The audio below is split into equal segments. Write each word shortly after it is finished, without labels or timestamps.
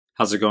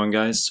How's it going,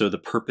 guys? So the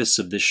purpose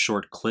of this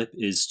short clip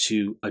is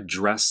to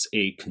address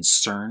a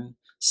concern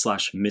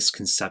slash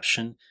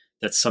misconception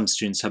that some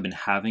students have been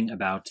having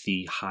about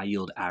the high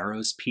yield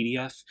arrows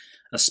PDF,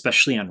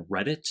 especially on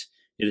Reddit.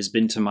 It has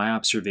been to my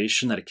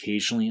observation that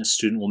occasionally a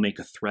student will make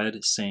a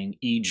thread saying,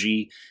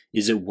 e.g.,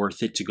 is it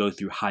worth it to go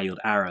through high yield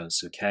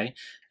arrows, okay?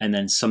 And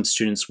then some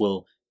students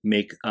will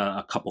make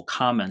a couple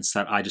comments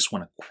that I just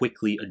want to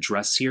quickly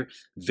address here.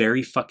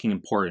 Very fucking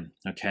important,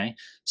 okay?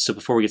 So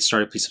before we get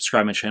started, please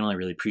subscribe to my channel. I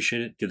really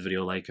appreciate it. Give the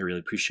video a like. I really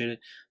appreciate it.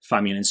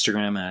 Find me on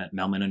Instagram at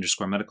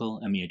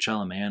Mehlman_medical,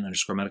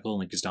 MEHL_medical.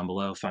 Link is down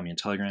below. Find me on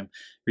Telegram.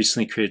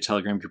 Recently created a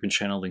Telegram group and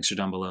channel. Links are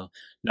down below.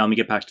 Now let me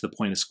get back to the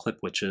point of this clip,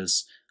 which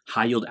is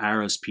high yield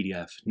arrows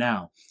PDF.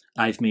 Now,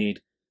 I've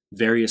made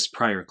various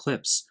prior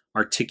clips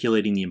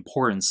articulating the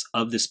importance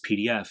of this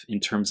PDF in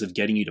terms of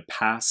getting you to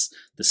pass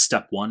the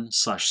step 1 /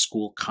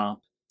 school comp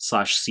 /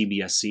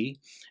 CBSE.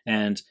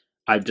 And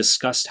I've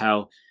discussed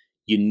how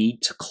you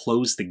need to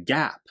close the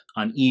gap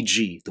on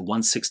e.g. the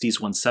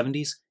 160s,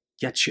 170s,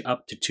 get you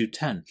up to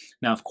 210.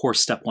 Now, of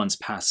course, step 1's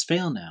pass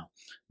fail now,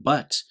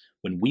 but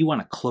when we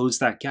want to close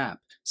that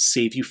gap,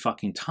 save you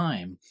fucking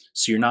time,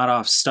 so you're not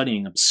off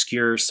studying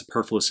obscure,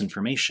 superfluous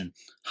information,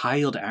 high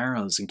yield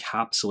arrows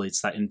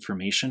encapsulates that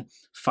information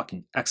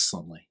fucking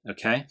excellently,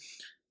 okay?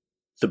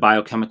 The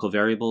biochemical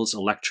variables,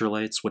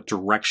 electrolytes, what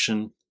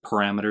direction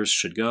parameters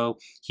should go,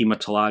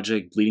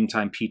 hematologic, bleeding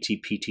time,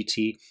 PT,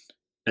 PTT,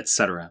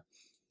 etc.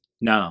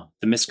 Now,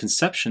 the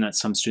misconception that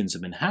some students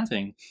have been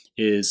having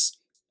is,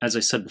 as I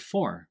said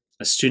before,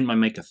 a student might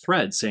make a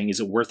thread saying, is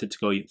it worth it to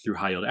go through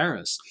high yield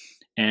arrows?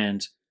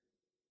 And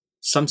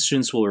some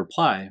students will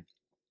reply,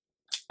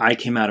 I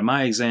came out of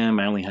my exam,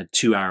 I only had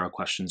 2 arrow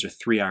questions or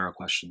 3 arrow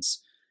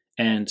questions.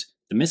 And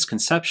the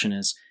misconception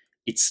is,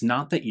 it's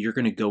not that you're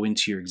going to go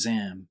into your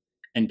exam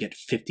and get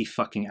 50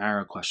 fucking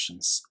arrow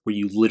questions where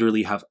you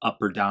literally have up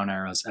or down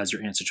arrows as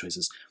your answer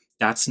choices.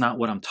 That's not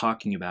what I'm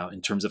talking about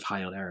in terms of high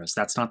yield arrows.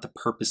 That's not the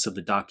purpose of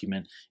the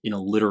document in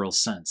a literal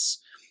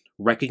sense.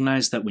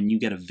 Recognize that when you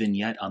get a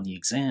vignette on the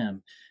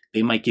exam,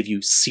 they might give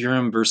you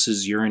serum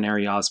versus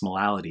urinary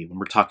osmolality when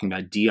we're talking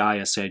about DI,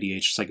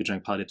 SIDH,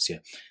 psychogenic polydipsia.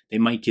 They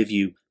might give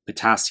you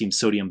potassium,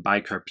 sodium,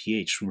 bicarb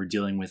pH when we're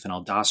dealing with an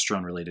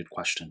aldosterone-related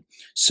question.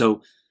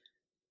 So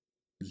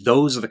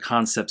those are the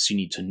concepts you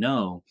need to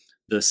know.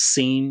 The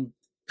same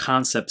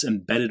concepts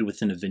embedded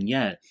within a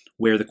vignette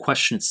where the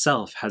question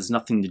itself has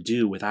nothing to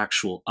do with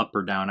actual up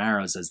or down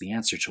arrows as the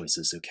answer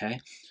choices, okay?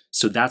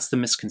 So that's the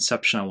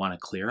misconception I want to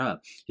clear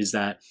up, is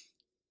that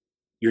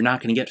you're not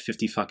going to get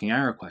 50 fucking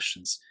arrow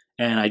questions.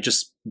 And I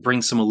just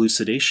bring some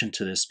elucidation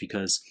to this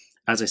because,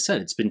 as I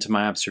said, it's been to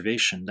my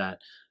observation that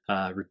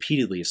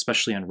repeatedly,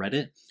 especially on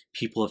Reddit,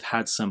 people have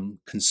had some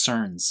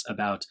concerns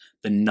about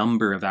the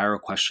number of arrow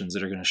questions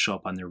that are going to show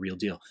up on their real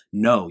deal.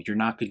 No, you're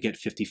not going to get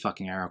 50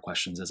 fucking arrow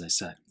questions, as I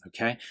said,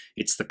 okay?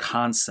 It's the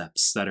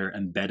concepts that are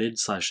embedded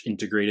 /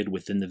 integrated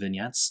within the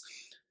vignettes.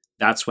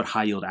 That's what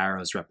high yield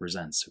arrows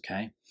represents,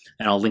 okay?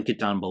 And I'll link it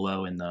down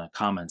below in the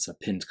comments, a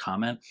pinned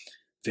comment.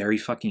 Very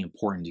fucking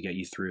important to get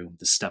you through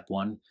the step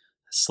 1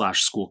 /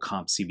 school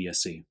comp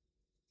CBSE.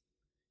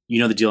 You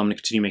know the deal. I'm going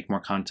to continue to make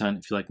more content.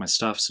 If you like my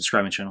stuff,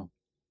 subscribe to my channel.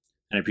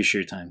 And I appreciate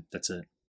your time. That's it.